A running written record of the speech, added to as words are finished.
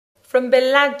From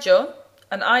Bellaggio,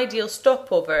 an ideal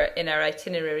stopover in our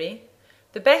itinerary,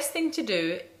 the best thing to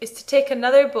do is to take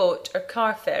another boat or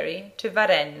car ferry to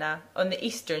Varenna on the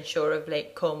eastern shore of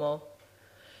Lake Como.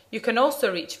 You can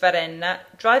also reach Varenna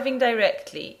driving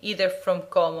directly either from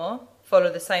Como,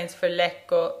 follow the signs for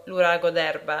Lecco, Lurago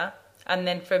d'Erba, and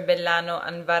then for Bellano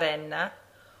and Varenna,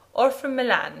 or from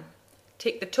Milan,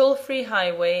 take the toll-free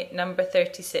highway number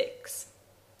 36.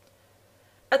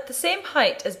 At the same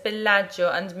height as Bellaggio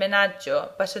and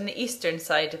Menaggio, but on the eastern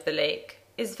side of the lake,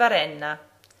 is Varenna.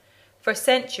 For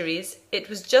centuries it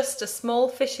was just a small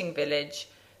fishing village,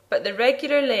 but the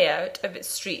regular layout of its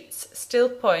streets still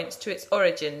points to its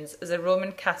origins as a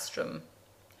Roman castrum.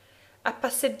 A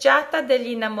passeggiata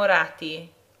degli innamorati,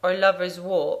 or Lover's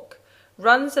Walk,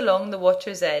 runs along the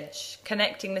water's edge,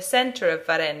 connecting the centre of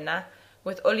Varenna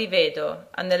with Olivedo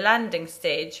and the landing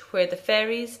stage where the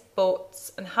ferries,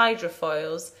 boats and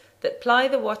hydrofoils that ply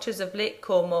the waters of Lake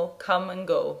Como come and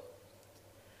go.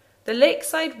 The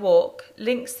lakeside walk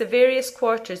links the various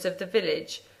quarters of the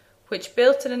village, which,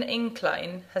 built on an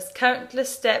incline, has countless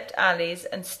stepped alleys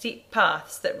and steep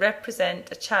paths that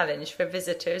represent a challenge for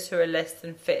visitors who are less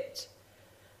than fit.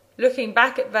 Looking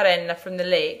back at Varenna from the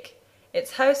lake,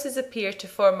 its houses appear to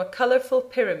form a colourful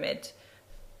pyramid,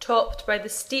 topped by the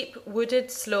steep wooded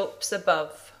slopes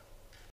above.